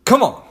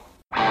Come on.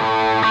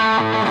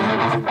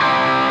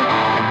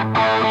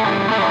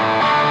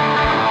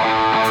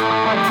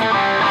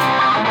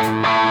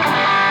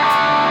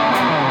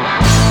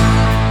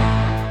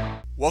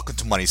 Welcome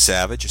to Money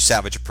Savage, a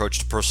savage approach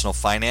to personal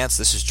finance.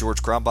 This is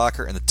George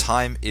Grombacher, and the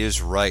time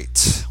is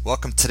right.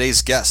 Welcome to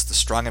today's guest, the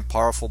strong and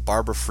powerful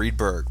Barbara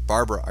Friedberg.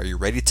 Barbara, are you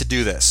ready to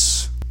do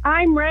this?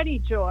 I'm ready,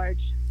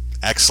 George.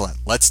 Excellent.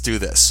 Let's do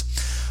this.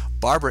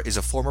 Barbara is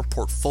a former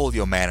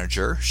portfolio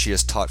manager. She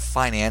has taught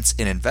finance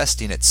and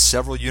investing at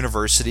several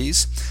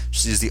universities.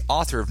 She is the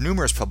author of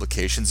numerous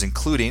publications,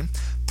 including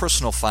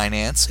Personal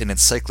Finance, an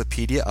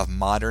Encyclopedia of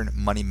Modern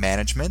Money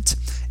Management,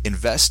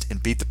 Invest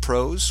and Beat the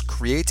Pros,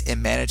 Create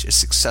and Manage a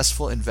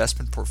Successful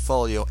Investment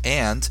Portfolio,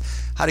 and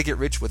How to Get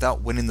Rich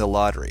Without Winning the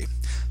Lottery.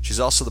 She's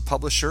also the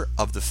publisher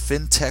of the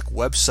fintech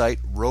website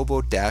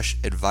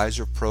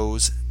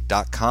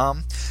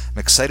robo-advisorpros.com. I'm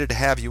excited to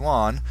have you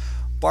on.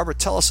 Barbara,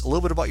 tell us a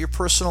little bit about your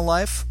personal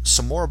life,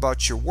 some more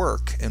about your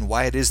work, and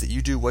why it is that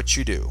you do what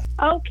you do.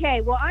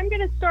 Okay, well, I'm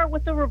going to start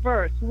with the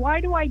reverse.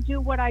 Why do I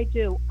do what I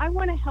do? I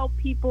want to help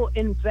people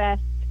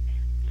invest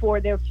for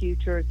their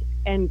futures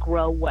and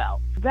grow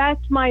wealth.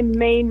 That's my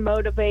main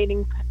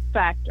motivating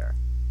factor.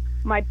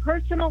 My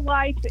personal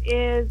life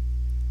is,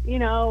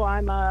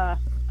 I'm a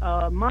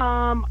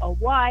mom, a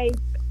wife,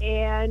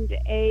 and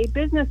a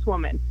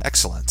businesswoman.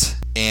 Excellent.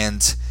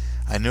 And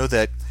I know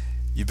that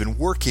you've been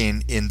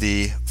working in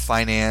the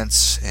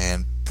finance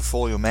and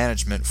portfolio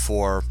management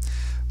for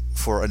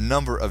a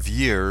number of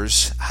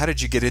years. How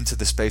did you get into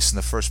the space in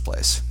the first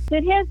place?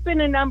 It has been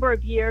a number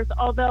of years,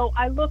 although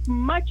I look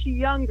much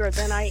younger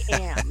than I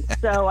am.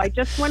 So I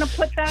just want to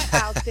put that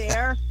out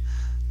there.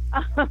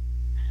 I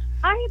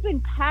have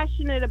been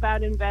passionate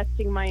about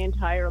investing my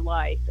entire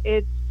life.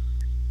 It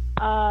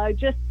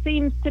just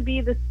seems to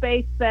be the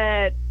space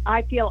that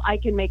I feel I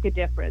can make a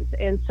difference.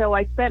 And so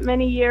I spent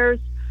many years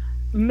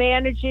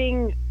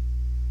managing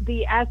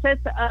the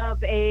assets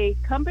of a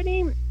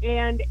company,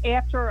 and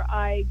after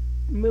I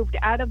moved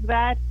out of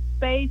that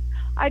space,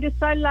 I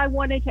decided I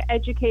wanted to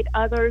educate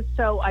others,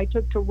 so I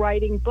took to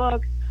writing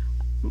books,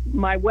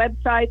 my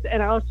websites,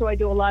 and also I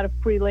do a lot of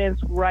freelance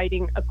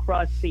writing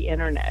across the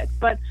internet.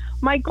 But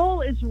my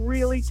goal is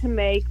really to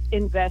make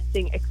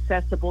investing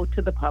accessible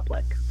to the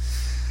public.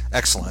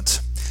 Excellent.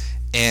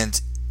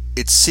 And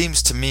it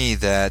seems to me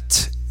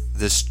that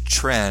this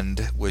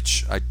trend,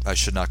 which I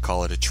should not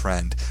call it a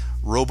trend,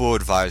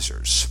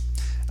 robo-advisors.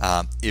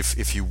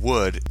 If you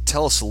would,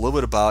 tell us a little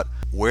bit about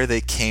where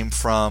they came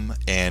from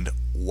and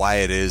why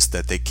it is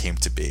that they came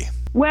to be.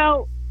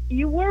 Well,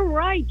 you were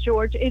right,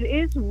 George. It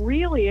is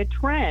really a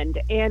trend,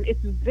 and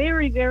it's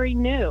very, very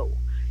new.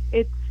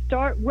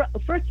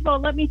 First of all,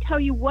 let me tell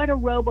you what a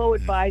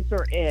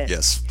robo-advisor is.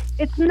 Yes.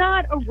 It's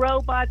not a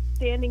robot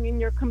standing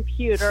in your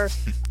computer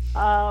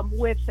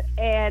with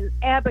an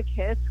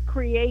abacus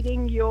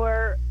creating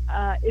your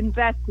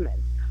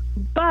investments,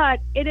 but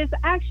it is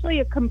actually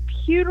a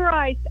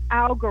computerized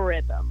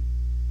algorithm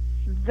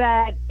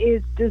that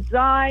is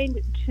designed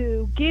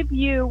to give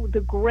you the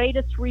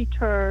greatest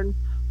return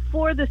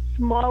for the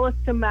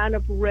smallest amount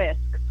of risk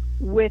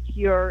with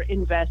your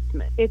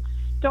investment. It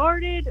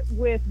started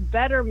with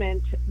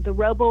Betterment, the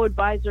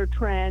robo-advisor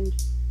trend,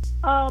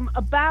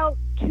 about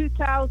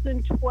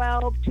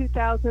 2012,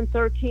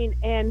 2013,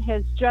 and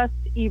has just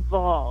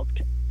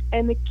evolved.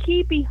 And the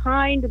key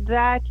behind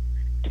that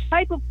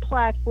type of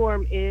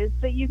platform is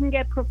that you can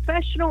get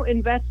professional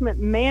investment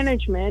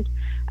management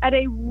at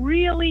a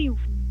really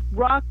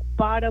rock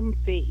bottom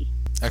fee.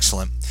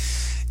 Excellent.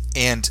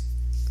 And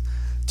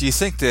do you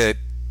think that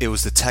it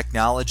was the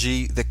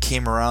technology that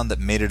came around that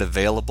made it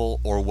available,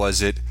 or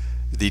was it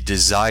the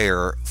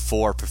desire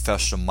for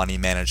professional money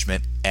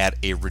management at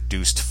a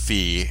reduced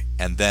fee,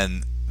 and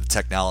then the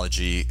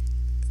technology,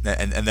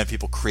 and then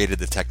people created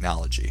the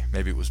technology?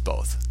 Maybe it was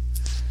both.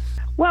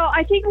 Well,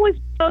 I think it was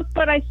both,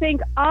 but I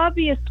think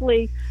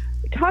obviously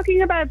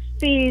talking about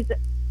fees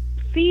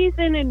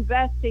in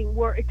investing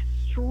were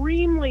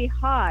extremely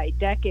high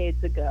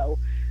decades ago.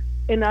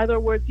 In other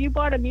words, you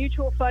bought a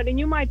mutual fund and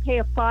you might pay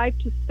a 5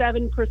 to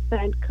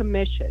 7%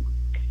 commission.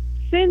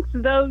 Since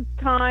those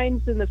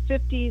times in the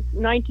 50s,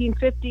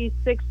 1950s,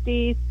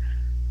 60s,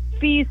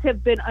 fees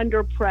have been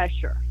under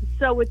pressure.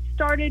 So it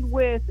started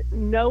with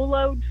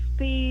no-load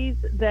fees,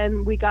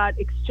 then we got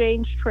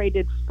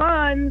exchange-traded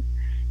funds,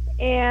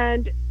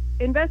 and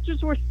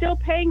investors were still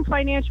paying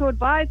financial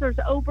advisors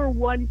over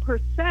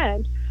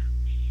 1%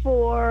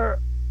 for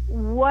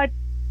what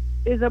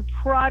is a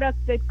product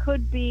that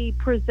could be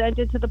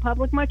presented to the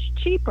public much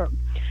cheaper.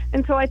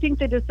 And so I think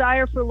the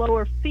desire for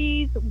lower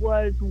fees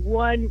was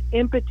one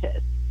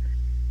impetus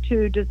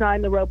to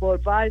design the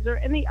robo-advisor.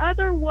 And the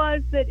other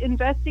was that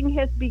investing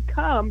has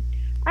become,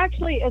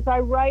 actually, as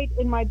I write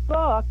in my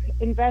book,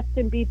 Invest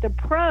and Beat the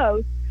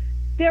Pros,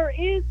 there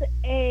is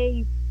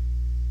an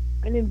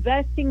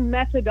investing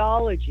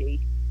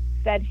methodology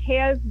that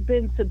has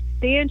been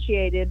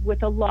substantiated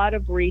with a lot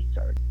of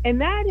research.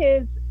 And that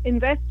is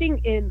investing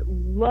in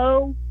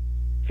low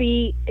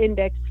fee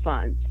index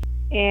funds.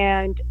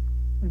 And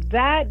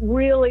that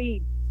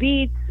really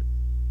beats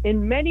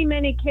in many,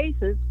 many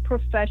cases,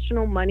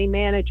 professional money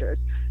managers.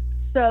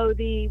 So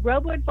the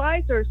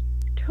robo-advisors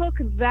took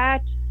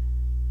that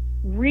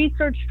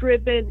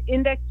research-driven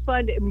index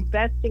fund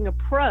investing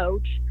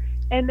approach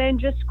and then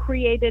just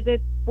created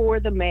it for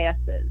the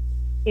masses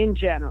in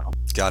general.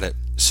 Got it.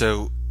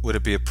 So would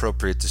it be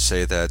appropriate to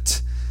say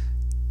that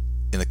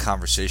in the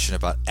conversation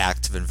about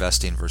active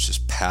investing versus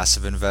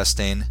passive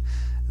investing,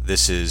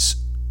 this is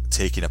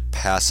taking a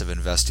passive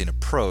investing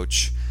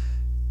approach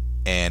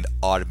and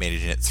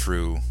automating it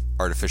through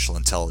artificial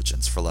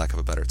intelligence, for lack of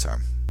a better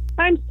term?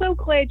 I'm so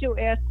glad you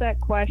asked that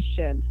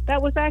question.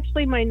 That was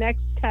actually my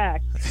next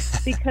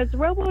text, because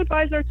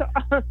robo-advisors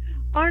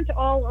aren't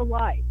all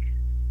alike.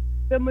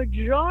 The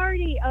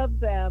majority of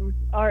them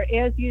are,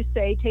 as you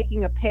say,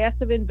 taking a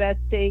passive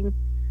investing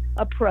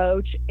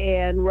approach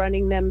and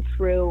running them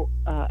through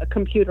a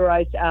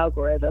computerized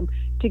algorithm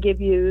to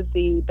give you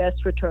the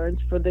best returns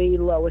for the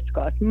lowest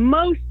cost.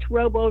 Most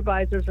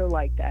robo-advisors are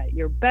like that.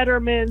 Your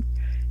Betterment,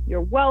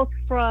 your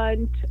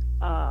Wealthfront,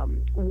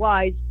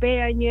 Wise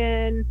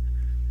Banyan,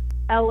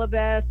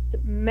 Ellevest,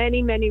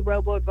 many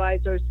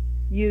robo-advisors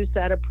use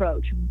that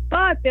approach.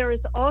 But there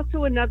is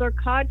also another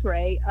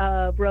cadre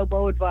of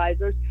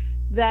robo-advisors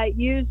that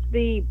use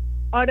the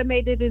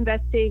automated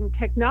investing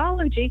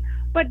technology,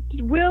 but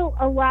will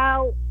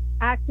allow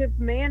active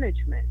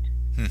management.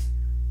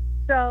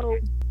 So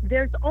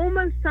there's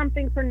almost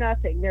something for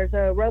nothing. There's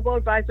a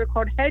robo-advisor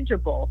called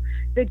Hedgeable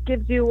that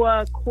gives you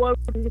a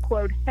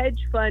quote-unquote hedge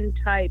fund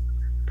type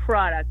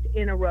product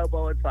in a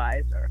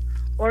robo-advisor.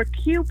 Or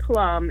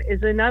QPlum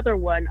is another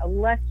one, a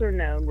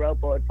lesser-known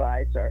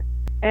robo-advisor.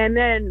 And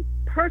then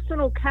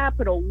Personal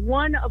Capital,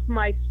 one of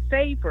my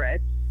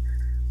favorites.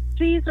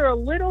 Fees are a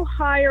little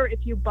higher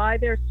if you buy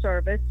their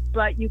service,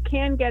 but you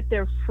can get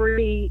their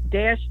free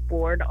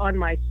dashboard on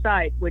my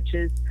site, which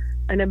is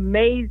an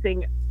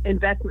amazing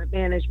investment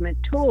management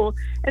tool.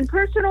 And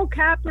Personal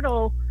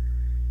Capital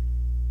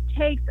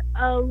takes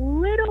a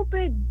little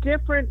bit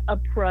different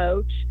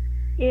approach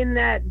in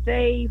that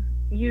they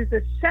use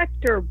a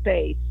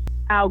sector-based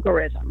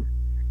algorithm.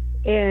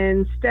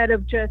 Instead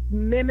of just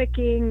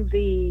mimicking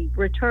the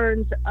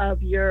returns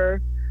of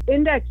your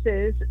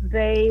indexes,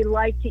 they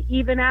like to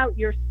even out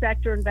your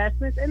sector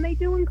investments, and they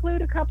do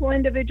include a couple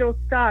individual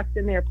stocks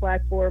in their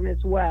platform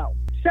as well.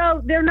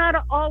 So they're not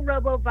all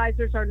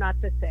robo-advisors are not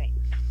the same.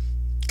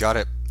 Got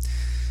it.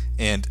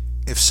 And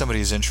if somebody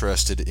is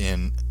interested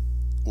in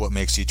what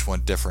makes each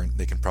one different,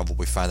 they can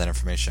probably find that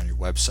information on your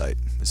website.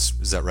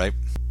 Is that right?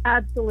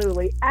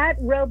 Absolutely. At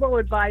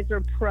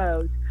Robo-Advisor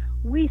Pros,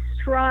 we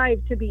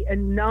strive to be a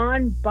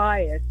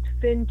non-biased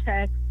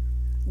fintech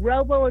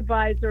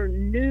robo-advisor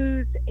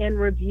news and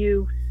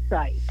review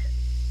site.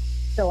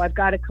 So I've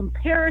got a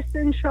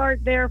comparison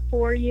chart there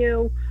for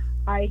you.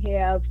 I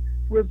have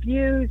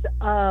reviews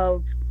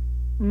of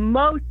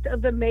most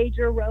of the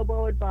major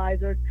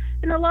robo-advisors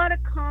and a lot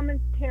of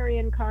commentary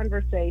and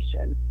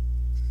conversation.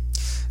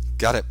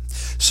 Got it.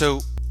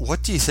 So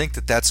what do you think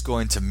that that's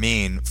going to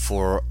mean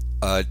for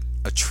a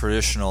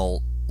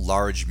traditional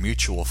large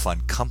mutual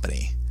fund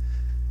company?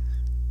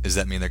 Does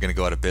that mean they're going to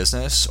go out of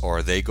business, or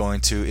are they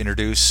going to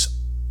introduce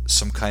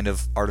some kind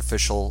of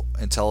artificial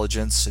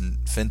intelligence in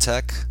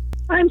fintech?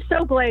 I'm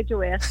so glad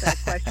you asked that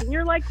question.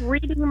 You're like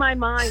reading my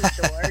mind,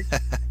 George.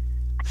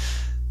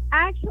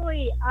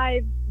 Actually,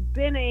 I've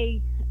been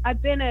a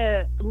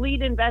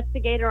lead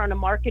investigator on a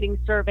marketing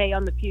survey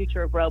on the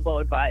future of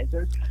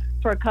robo-advisors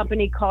for a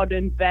company called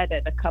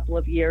Embedded a couple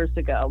of years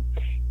ago.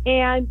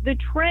 And the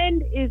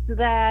trend is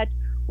that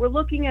we're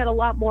looking at a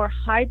lot more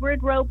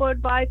hybrid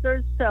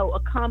robo-advisors, so a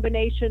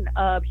combination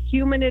of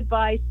human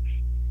advice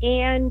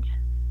and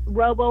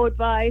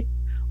robo-advice.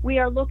 We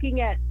are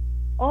looking at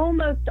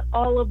almost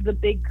all of the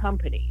big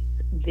companies,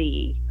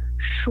 the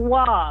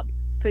Schwab,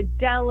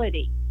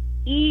 Fidelity,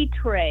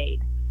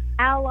 E-Trade,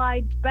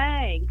 Allied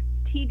Bank,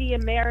 TD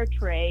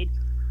Ameritrade,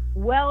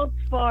 Wells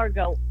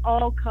Fargo,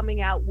 all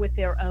coming out with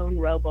their own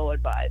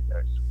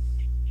robo-advisors.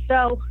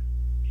 So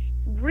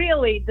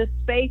really, the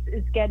space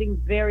is getting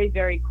very,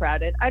 very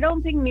crowded. I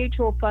don't think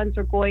mutual funds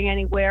are going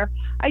anywhere.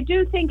 I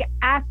do think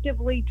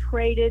actively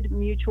traded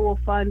mutual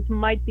funds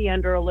might be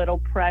under a little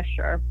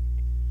pressure,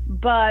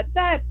 but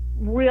that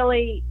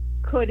really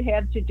could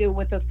have to do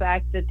with the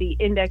fact that the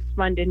index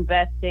fund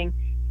investing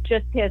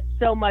just has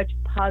so much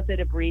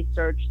positive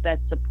research that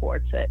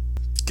supports it.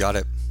 Got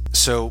it.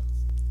 So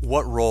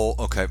what role,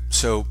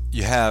 so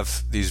you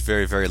have these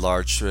very, very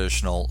large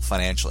traditional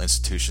financial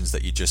institutions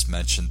that you just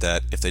mentioned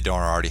that if they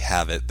don't already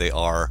have it, they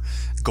are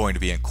going to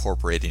be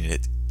incorporating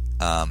it.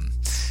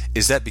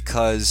 Is that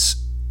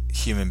because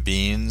human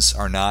beings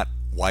are not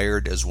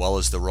wired as well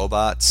as the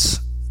robots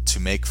to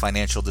make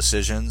financial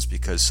decisions,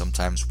 because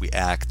sometimes we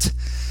act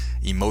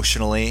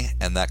emotionally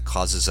and that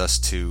causes us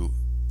to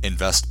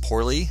invest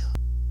poorly?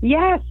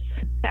 Yes,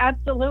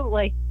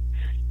 absolutely.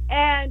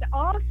 And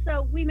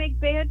also, we make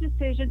bad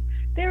decisions.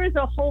 There is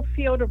a whole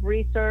field of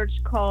research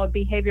called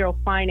behavioral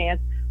finance,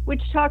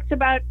 which talks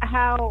about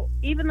how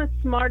even the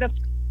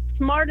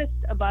smartest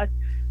of us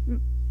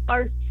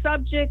are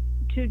subject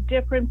to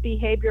different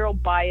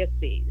behavioral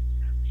biases.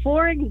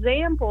 For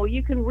example,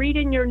 you can read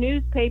in your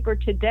newspaper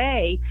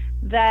today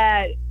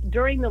that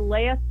during the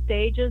last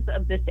stages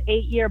of this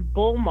 8-year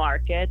bull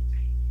market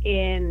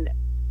in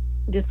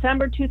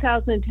December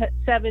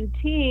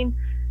 2017,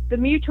 the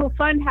mutual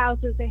fund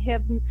houses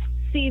have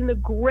seen the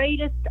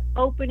greatest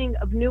opening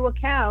of new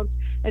accounts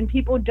and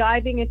people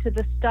diving into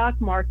the stock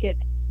market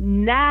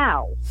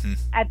now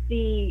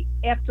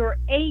after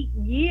 8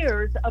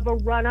 years of a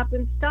run-up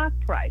in stock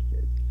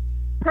prices.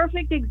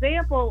 Perfect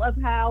example of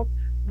how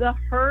the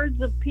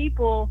herds of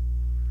people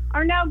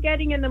are now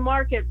getting in the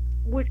market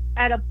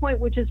at a point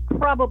which is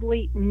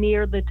probably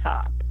near the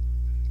top.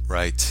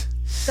 Right.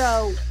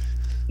 So,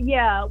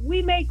 yeah,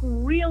 we make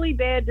really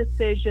bad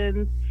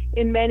decisions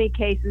in many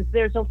cases.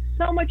 There's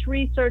so much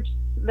research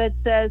that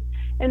says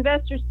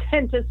investors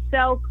tend to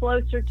sell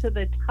closer to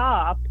the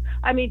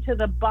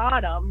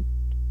bottom,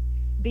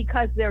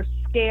 because they're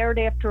scared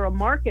after a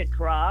market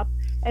drop,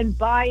 and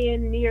buy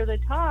in near the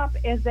top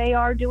as they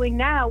are doing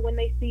now when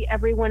they see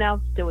everyone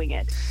else doing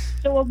it.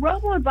 So a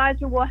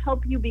robo-advisor will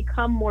help you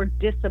become more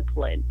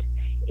disciplined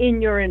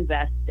in your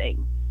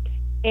investing.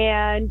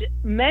 And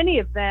many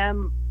of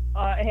them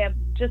have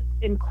just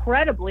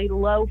incredibly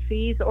low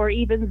fees or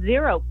even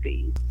zero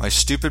fees. My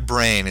stupid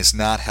brain is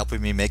not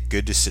helping me make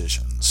good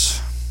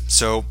decisions.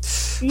 So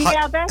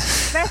yeah,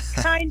 that's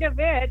kind of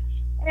it.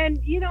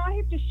 And, I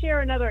have to share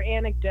another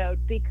anecdote,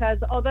 because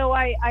although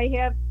I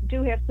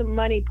do have some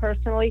money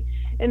personally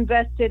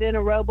invested in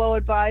a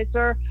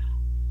robo-advisor,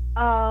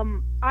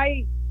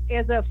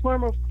 as a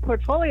former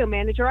portfolio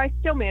manager, I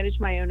still manage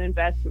my own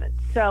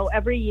investments. So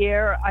every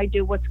year I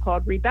do what's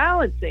called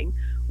rebalancing,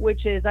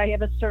 which is I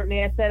have a certain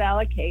asset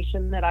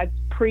allocation that I've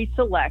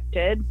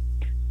pre-selected,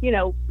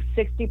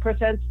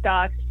 60%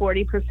 stocks,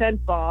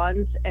 40%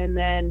 bonds, and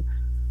then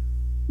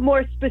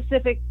more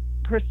specific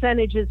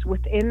percentages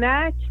within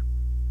that.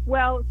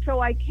 Well,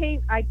 so I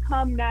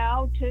come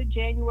now to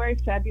January,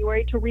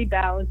 February to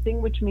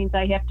rebalancing, which means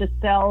I have to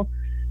sell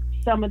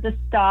some of the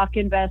stock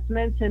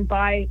investments and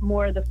buy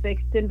more of the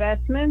fixed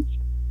investments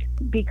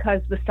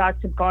because the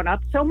stocks have gone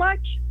up so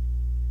much.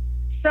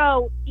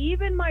 So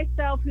even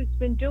myself, who's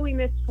been doing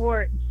this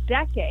for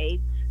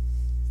decades,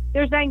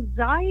 there's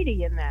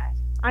anxiety in that.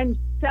 I'm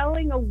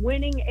selling a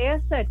winning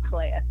asset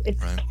class.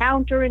 It's right.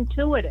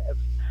 Counterintuitive.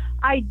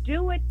 I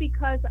do it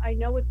because I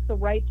know it's the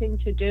right thing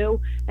to do,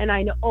 and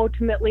I know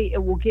ultimately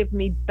it will give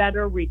me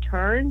better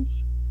returns.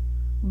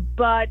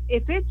 But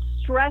if it's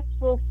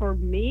stressful for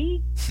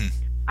me,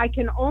 I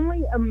can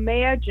only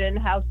imagine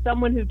how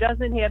someone who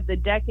doesn't have the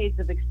decades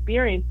of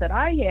experience that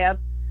I have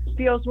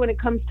feels when it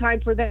comes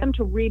time for them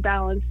to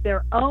rebalance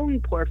their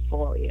own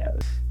portfolios.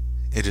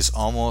 It is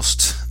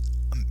almost,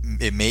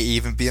 it may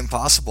even be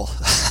impossible.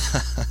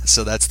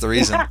 So that's the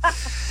reason.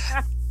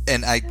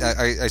 And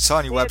I saw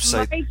on your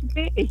website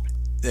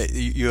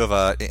you have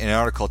an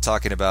article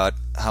talking about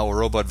how a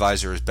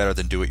robo-advisor is better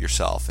than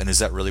do-it-yourself. And is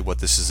that really what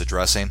this is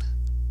addressing?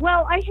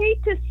 Well, I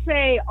hate to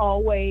say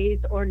always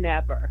or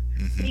never,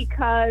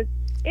 because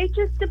it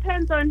just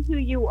depends on who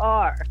you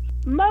are.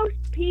 Most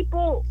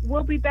people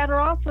will be better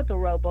off with a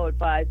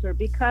robo-advisor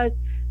because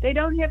they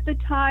don't have the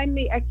time,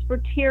 the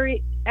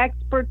expertise,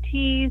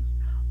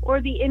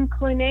 or the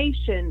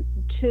inclination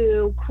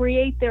to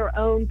create their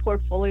own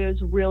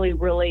portfolios really,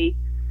 really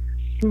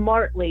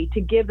smartly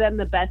to give them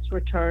the best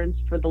returns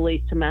for the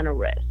least amount of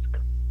risk.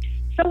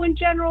 So in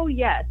general,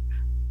 yes.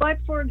 But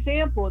for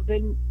example,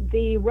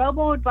 the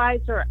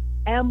robo-advisor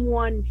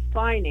M1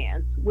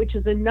 Finance, which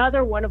is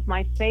another one of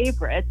my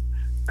favorites,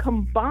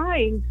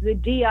 combines the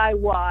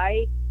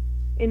DIY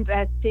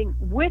investing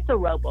with a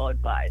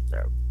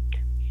robo-advisor.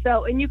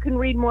 So, and you can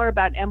read more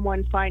about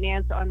M1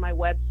 Finance on my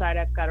website.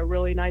 I've got a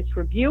really nice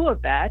review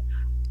of that.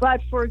 But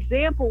for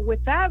example,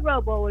 with that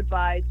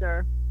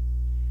robo-advisor,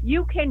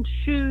 you can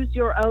choose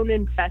your own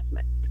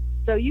investment.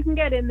 So you can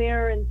get in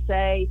there and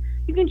say,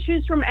 you can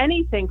choose from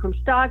anything, from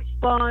stocks,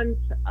 bonds,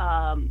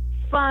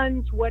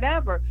 funds,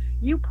 whatever.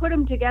 You put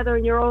them together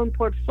in your own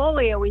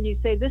portfolio and you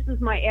say, this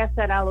is my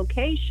asset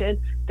allocation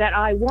that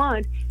I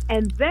want.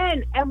 And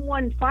then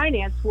M1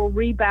 Finance will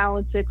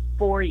rebalance it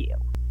for you.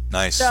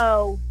 Nice.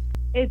 So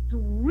it's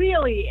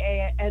really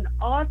an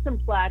awesome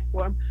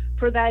platform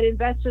for that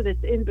investor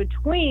that's in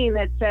between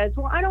that says,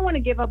 well, I don't want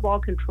to give up all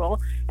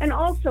control. And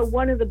also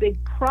one of the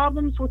big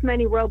problems with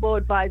many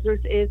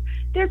robo-advisors is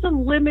there's a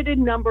limited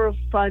number of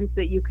funds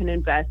that you can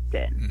invest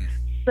in.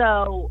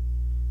 So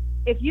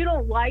if you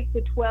don't like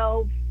the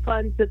 12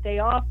 funds that they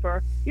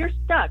offer, you're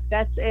stuck.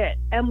 That's it.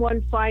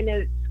 M1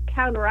 Finance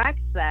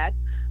counteracts that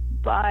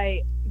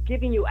by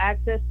giving you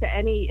access to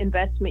any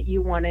investment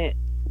you want to,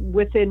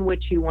 within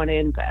which you want to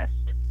invest.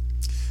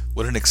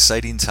 What an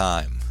exciting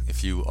time.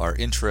 If you are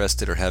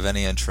interested or have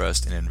any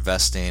interest in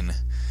investing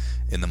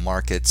in the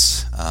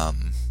markets,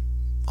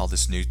 all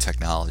this new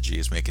technology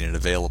is making it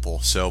available.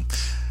 So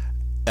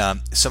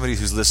somebody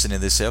who's listening,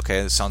 they say,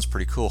 okay, this sounds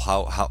pretty cool.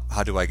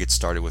 How do I get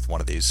started with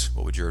one of these?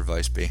 What would your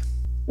advice be?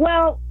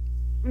 Well,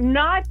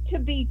 not to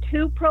be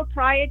too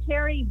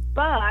proprietary,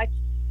 but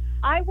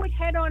I would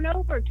head on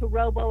over to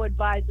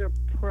Robo-Advisor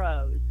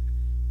Pros.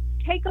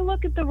 take a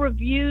look at the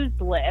reviews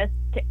list,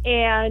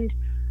 and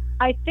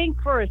I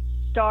think for a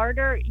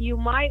starter, you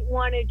might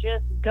want to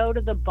just go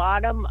to the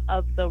bottom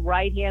of the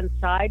right-hand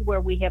side where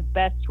we have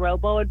best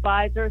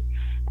robo-advisors.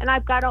 And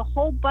I've got a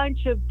whole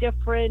bunch of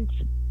different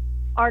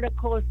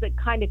articles that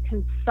kind of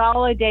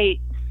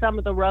consolidate some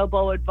of the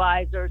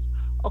robo-advisors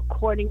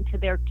according to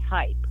their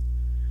type.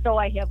 So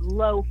I have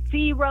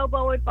low-fee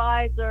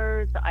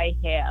robo-advisors, I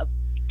have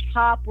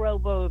top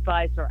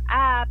robo-advisor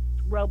apps,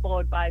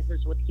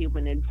 robo-advisors with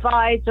human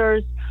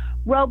advisors,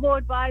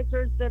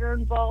 robo-advisors that are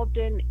involved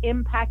in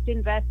impact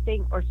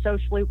investing or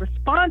socially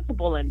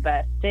responsible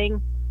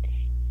investing,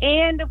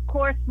 and of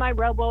course my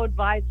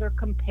robo-advisor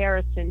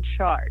comparison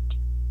chart.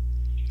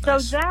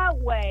 Nice. So that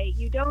way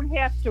you don't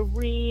have to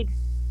read,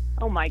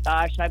 oh my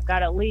gosh, I've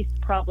got at least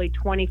probably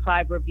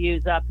 25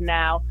 reviews up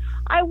now.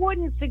 I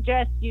wouldn't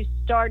suggest you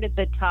start at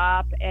the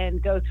top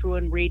and go through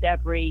and read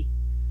every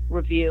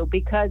review,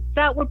 because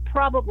that would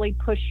probably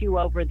push you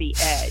over the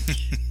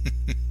edge.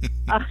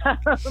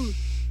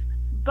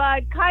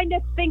 But kind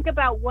of think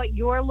about what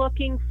you're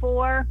looking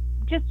for.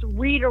 Just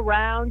read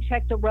around,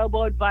 check the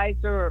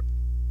robo-advisor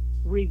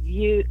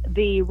review,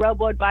 the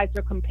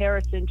robo-advisor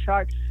comparison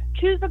chart.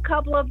 Choose a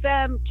couple of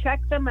them,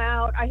 check them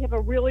out. I have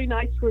a really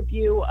nice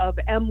review of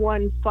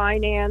M1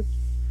 Finance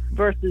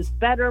versus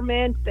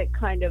Betterment that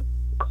kind of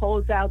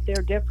calls out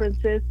their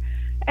differences.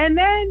 And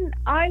then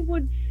I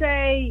would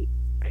say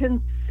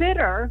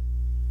consider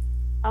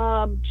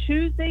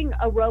choosing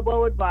a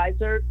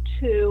robo-advisor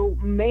to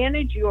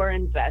manage your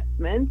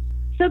investments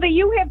so that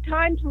you have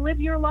time to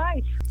live your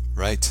life.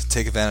 Right.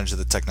 Take advantage of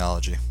the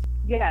technology.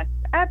 Yes,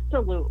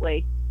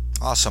 absolutely.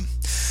 Awesome.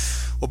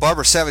 Well,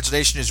 Barbara, Savage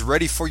Nation is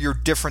ready for your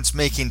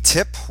difference-making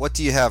tip. What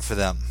do you have for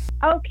them?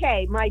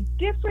 Okay, my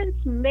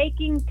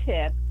difference-making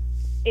tip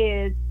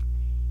is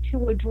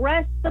to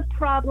address the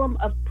problem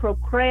of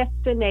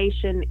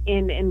procrastination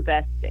in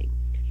investing.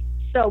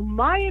 So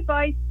my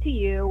advice to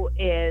you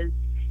is,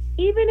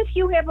 even if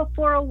you have a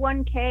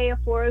 401k, a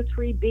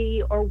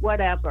 403b, or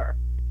whatever,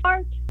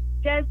 start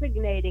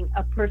designating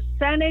a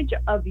percentage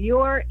of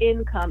your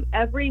income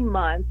every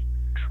month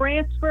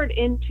transferred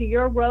into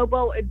your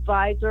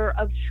robo-advisor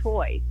of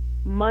choice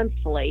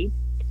monthly.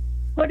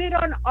 Put it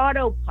on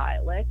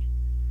autopilot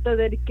so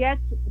that it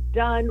gets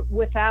done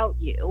without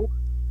you,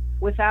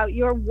 without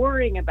your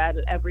worrying about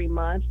it every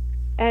month.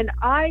 And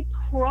I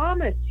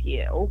promise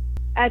you,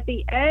 at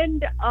the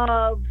end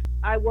of,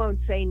 I won't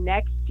say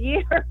next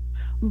year,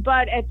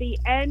 but at the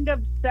end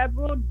of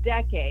several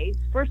decades,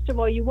 first of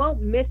all, you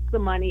won't miss the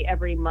money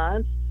every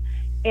month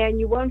and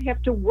you won't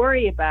have to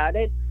worry about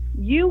it.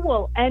 You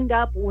will end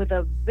up with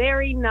a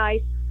very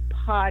nice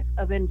pot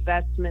of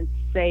investment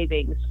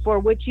savings for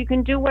which you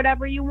can do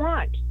whatever you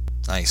want.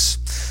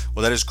 Nice.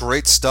 Well, that is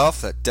great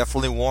stuff. That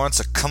definitely warrants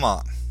a come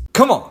on.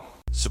 Come on.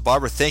 So,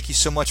 Barbara, thank you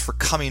so much for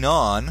coming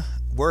on.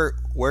 Where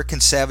can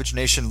Savage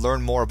Nation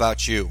learn more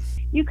about you?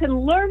 You can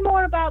learn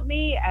more about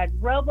me at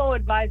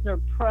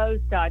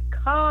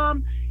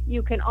roboadvisorpros.com.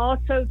 You can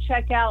also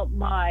check out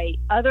my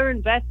other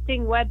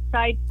investing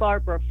website,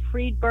 Barbara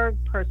Friedberg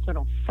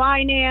Personal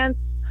Finance,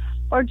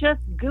 or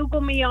just Google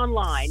me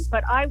online.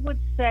 But I would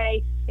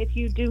say, if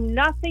you do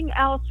nothing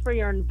else for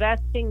your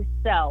investing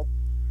self,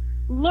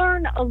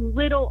 learn a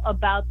little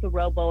about the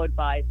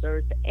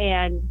robo-advisors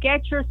and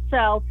get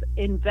yourself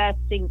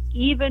investing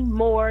even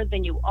more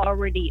than you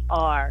already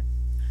are,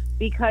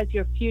 because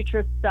your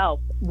future self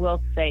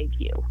will save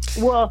you.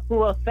 Will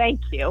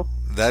thank you.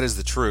 That is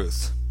the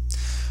truth.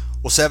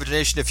 Well, Savage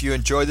Nation, if you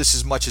enjoyed this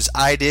as much as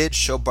I did,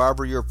 show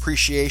Barbara your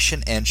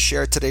appreciation and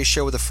share today's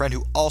show with a friend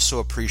who also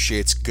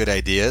appreciates good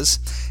ideas.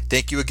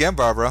 Thank you again,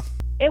 Barbara.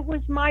 It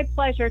was my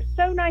pleasure.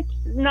 So nice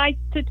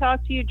to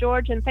talk to you,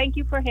 George, and thank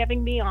you for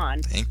having me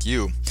on. Thank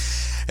you.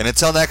 And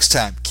until next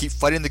time, keep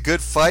fighting the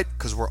good fight,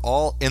 because we're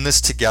all in this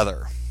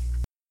together.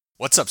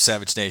 What's up,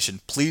 Savage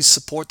Nation? Please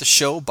support the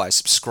show by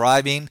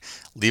subscribing,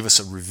 leave us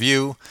a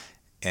review,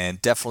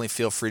 and definitely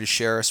feel free to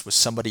share us with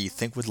somebody you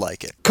think would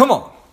like it. Come on.